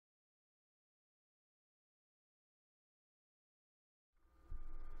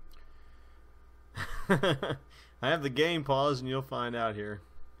I have the game paused and you'll find out here.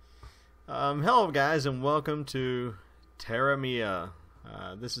 Hello guys and welcome to Teramia.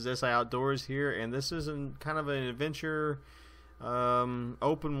 This is SI Outdoors here, and this is kind of an adventure,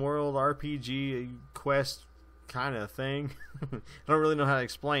 open world RPG quest kind of thing. I don't really know how to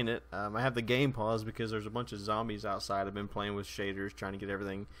explain it. I have the game paused because there's a bunch of zombies outside. I've been playing with shaders, trying to get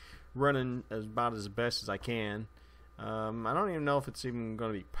everything running about as best as I can. I don't even know if it's even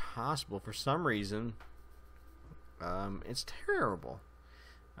going to be possible. For some reason, it's terrible.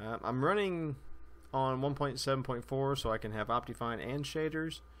 I'm running on 1.7.4 so I can have Optifine and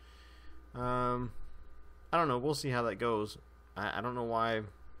shaders. I don't know. We'll see how that goes. I don't know why.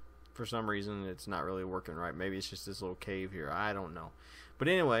 For some reason, it's not really working right. Maybe it's just this little cave here. I don't know. But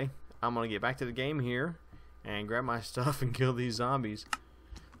anyway, I'm going to get back to the game here and grab my stuff and kill these zombies.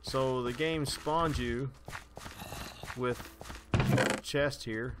 So the game spawns you with a chest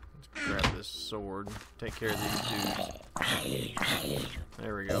here. Let's grab this sword. Take care of these dudes.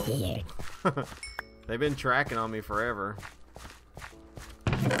 There we go. They've been tracking on me forever.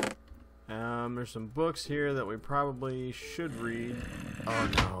 There's some books here that we probably should read. Oh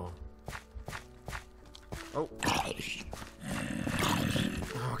no. Oh.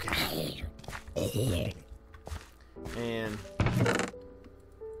 Okay. And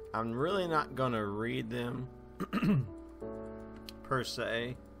I'm really not gonna read them per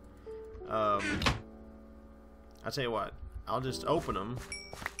se. I'll tell you what, I'll just open them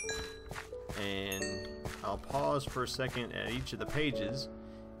and I'll pause for a second at each of the pages,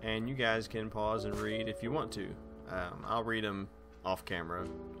 and you guys can pause and read if you want to. I'll read them off camera,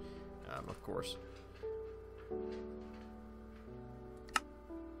 of course.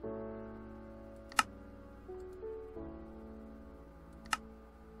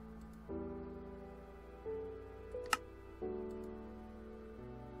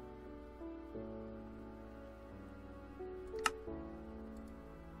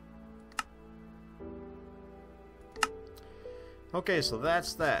 Okay, so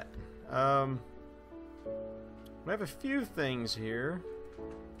that's that. We have a few things here.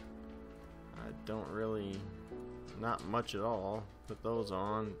 I don't really, not much at all. Put those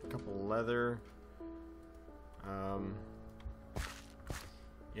on. A couple leather.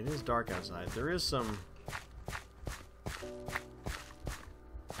 It is dark outside. There is some.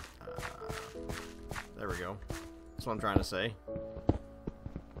 There we go. That's what I'm trying to say.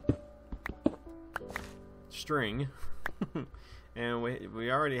 String. And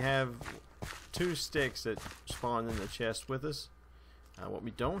we already have 2 sticks that spawned in the chest with us. What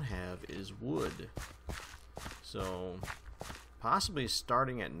we don't have is wood. So possibly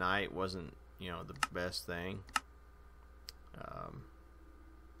starting at night wasn't, the best thing.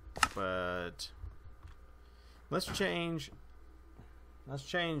 But let's change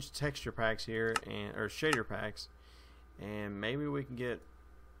texture packs here, or shader packs, and maybe we can get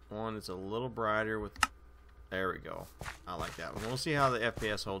one that's a little brighter with. There we go. I like that one. We'll see how the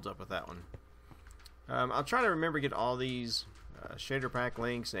FPS holds up with that one. I'll try to remember to get all these shader pack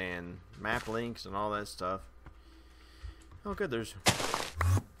links and map links and all that stuff. Oh, good. There's.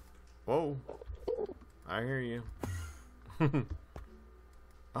 Whoa. I hear you.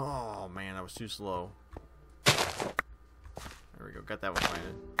 Oh, man. I was too slow. There we go. Got that one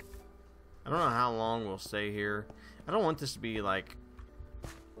planted. I don't know how long we'll stay here. I don't want this to be like,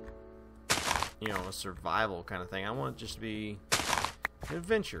 a survival kind of thing. I want it just to be an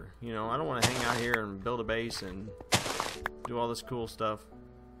adventure. I don't want to hang out here and build a base and do all this cool stuff.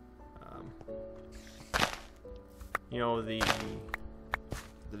 The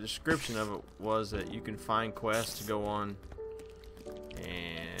description of it was that you can find quests to go on,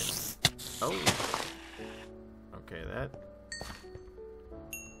 and okay,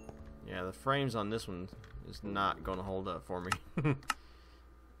 the frames on this one is not going to hold up for me.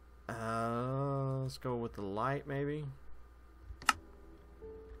 Let's go with the light, maybe.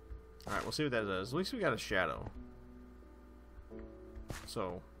 Alright, we'll see what that does. At least we got a shadow.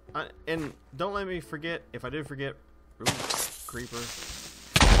 So, and don't let me forget, if I do forget, ooh, creeper.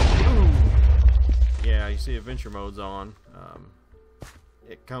 Ooh. Yeah, you see adventure mode's on.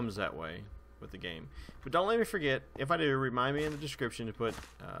 It comes that way with the game. But don't let me forget, if I do, remind me in the description to put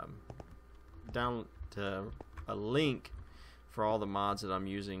down to a link for all the mods that I'm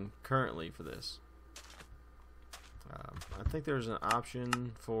using currently for this. I think there's an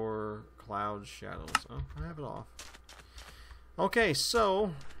option for cloud shadows. Oh, I have it off. Okay,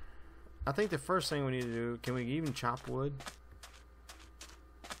 so I think the first thing we need to do, can we even chop wood?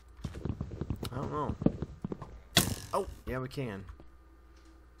 I don't know. Oh, yeah, we can.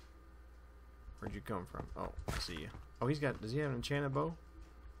 Where'd you come from? Oh, I see you. Oh, does he have an enchanted bow?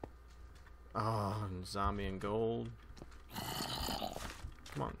 Oh, zombie and gold.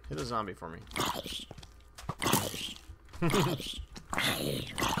 Come on, hit a zombie for me.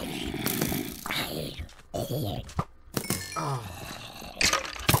 Oh.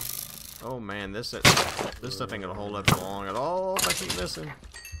 Oh man, this stuff ain't gonna hold up long at all if I keep missing.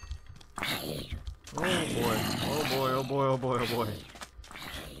 Oh boy, oh boy, oh boy, oh boy, oh boy.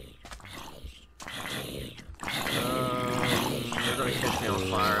 They're gonna catch me on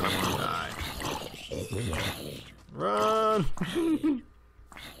fire and I'm gonna die. Run!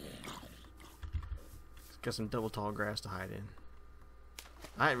 Got some double tall grass to hide in.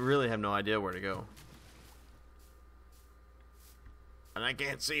 I really have no idea where to go. And I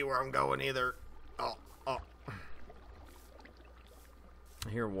can't see where I'm going either. Oh, oh. I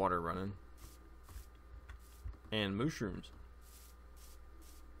hear water running. And mushrooms.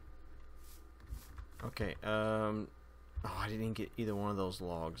 Okay, oh, I didn't get either one of those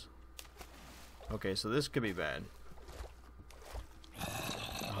logs. Okay, so this could be bad.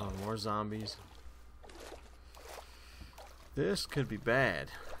 Oh, more zombies. This could be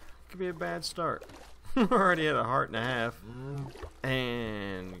bad. Could be a bad start. Already at a heart and a half.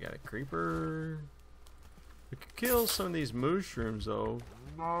 And we got a creeper. We could kill some of these mushrooms though.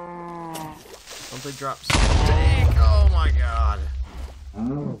 Don't they drop steak? Oh my god.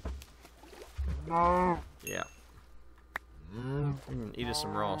 Yeah. Eat us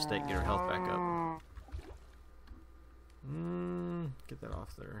some raw steak, get our health back up. Get that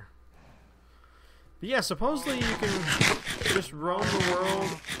off there. But yeah, supposedly you can just roam the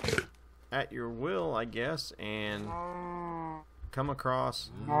world at your will, I guess, and come across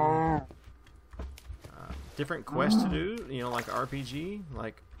different quests to do, you know, like RPG,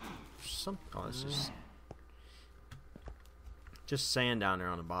 like some. Oh, it's just sand down there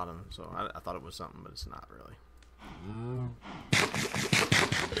on the bottom. So I thought it was something, but it's not really.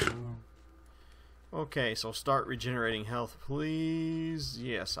 Okay, so start regenerating health, please.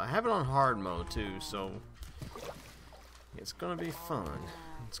 Yes, I have it on hard mode too, so it's gonna be fun.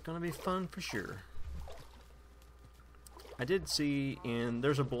 It's gonna be fun for sure. I did see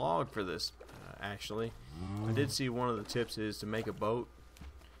there's a blog for this actually. I did see one of the tips is to make a boat.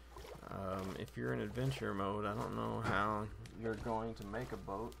 If you're in adventure mode, I don't know how you're going to make a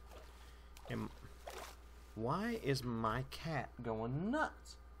boat. And why is my cat going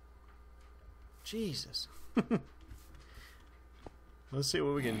nuts? Jesus. Let's see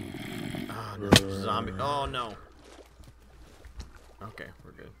what we can. Oh, no, zombie. Oh no. Okay,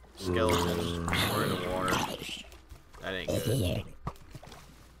 we're good. Skeletons. We're in the water. That ain't good.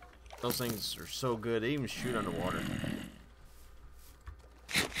 Those things are so good. They even shoot underwater.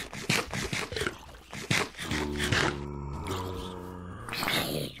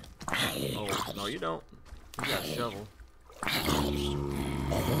 Oh, no, you don't. You got a shovel.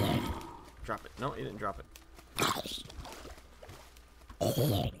 Drop it. No, he didn't drop it. There's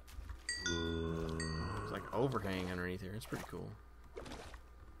like overhang underneath here. It's pretty cool.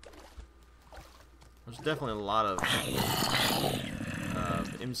 There's definitely a lot of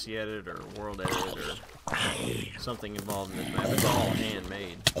MC Edit or World Edit or something involved in this map. It's all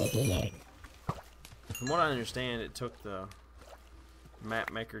handmade. From what I understand, it took the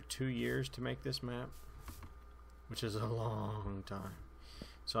map maker 2 years to make this map, which is a long time.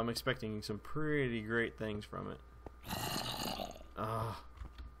 So I'm expecting some pretty great things from it.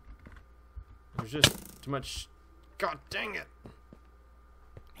 There's just too much. God dang it!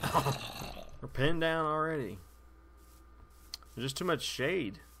 We're pinned down already. There's just too much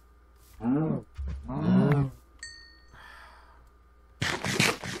shade. We're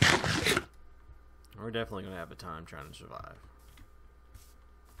definitely gonna have a time trying to survive.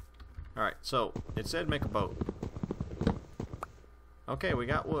 Alright, so it said make a boat. Okay, we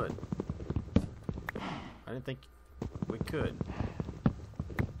got wood. I didn't think we could.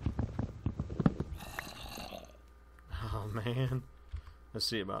 Oh man. Let's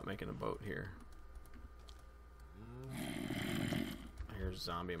see about making a boat here. Here's a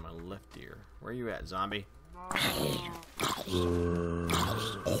zombie in my left ear. Where are you at, zombie?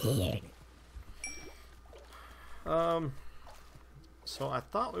 So I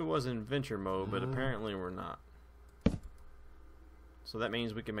thought we was in venture mode, but apparently we're not. So that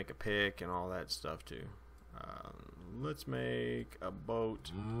means we can make a pick and all that stuff too. Let's make a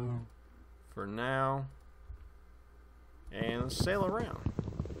boat for now. And let's sail around.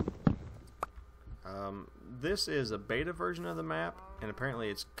 This is a beta version of the map, and apparently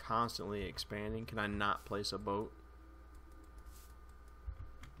it's constantly expanding. Can I not place a boat?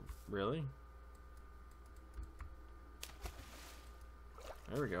 Really?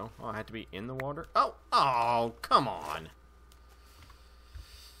 There we go. Oh, I had to be in the water? Oh! Oh, come on!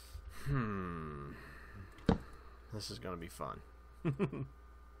 This is gonna be fun.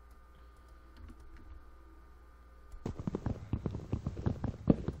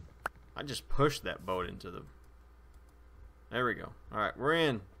 I just pushed that boat into the... There we go. Alright, we're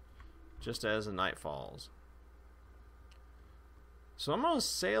in. Just as the night falls. So I'm gonna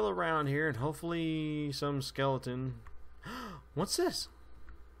sail around here and hopefully some skeleton... What's this?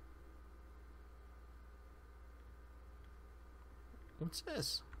 What's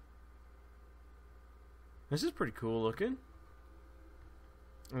this? This is pretty cool looking.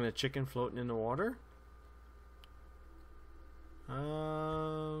 And a chicken floating in the water.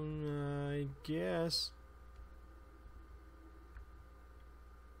 I guess.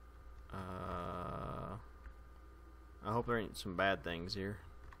 I hope there ain't some bad things here.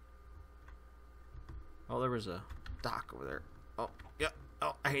 Oh, there was a dock over there. Oh, yeah.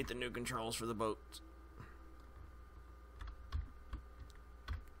 Oh, I hate the new controls for the boats.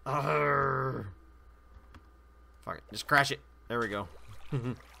 Arrgh. Fuck it. Just crash it. There we go.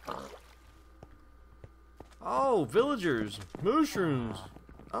 Oh, villagers. Mushrooms.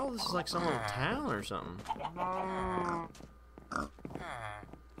 Oh, this is like some little town or something.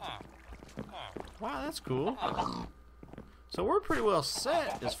 Wow, that's cool. So we're pretty well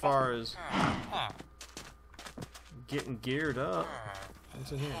set as far as getting geared up.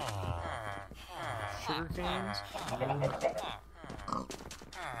 What's in here? Sugar cans?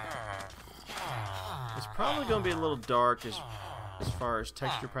 It's probably going to be a little dark as far as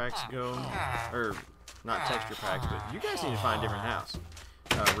texture packs go. Or, not texture packs, but you guys need to find a different house.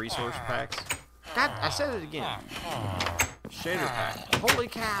 Resource packs. God, I said it again. Shader pack. Holy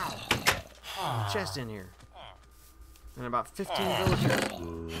cow! Chest in here. And about 15 villagers.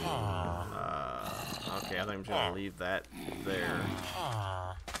 Okay, I think I'm just going to leave that there.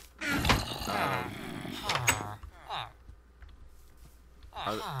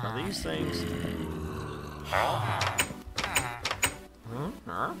 Are these things...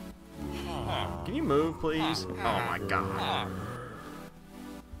 Huh? Can you move, please? Oh my god.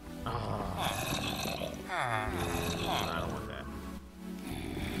 Oh. I don't want that.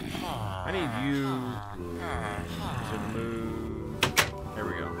 I need you to move. There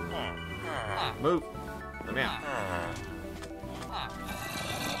we go. Move. Let me out.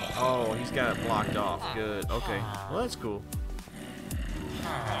 Oh, he's got it blocked off. Good. Okay. Well, that's cool.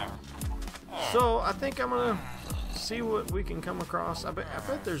 So, I think I'm gonna see what we can come across. I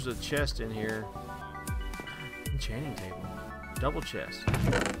bet there's a chest in here. Enchanting table. Double chest.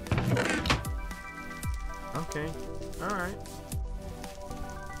 Okay. Alright.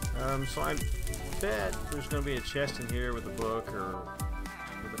 So I bet there's gonna be a chest in here with a book or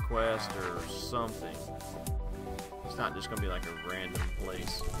with a quest or something. It's not just gonna be like a random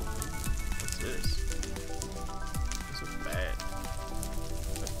place. What's this? This is bad.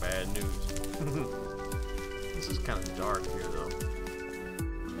 That's bad news. This is kind of dark here, though.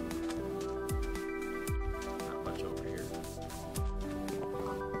 Not much over here.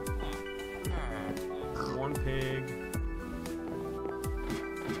 One pig.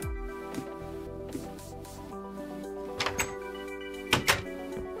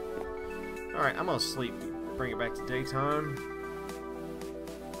 Alright, I'm gonna sleep. Bring it back to daytime.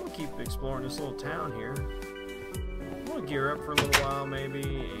 I'm gonna keep exploring this little town here. I'm gonna gear up for a little while, maybe,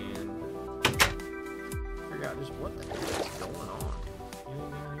 and figure out just what the heck is going on.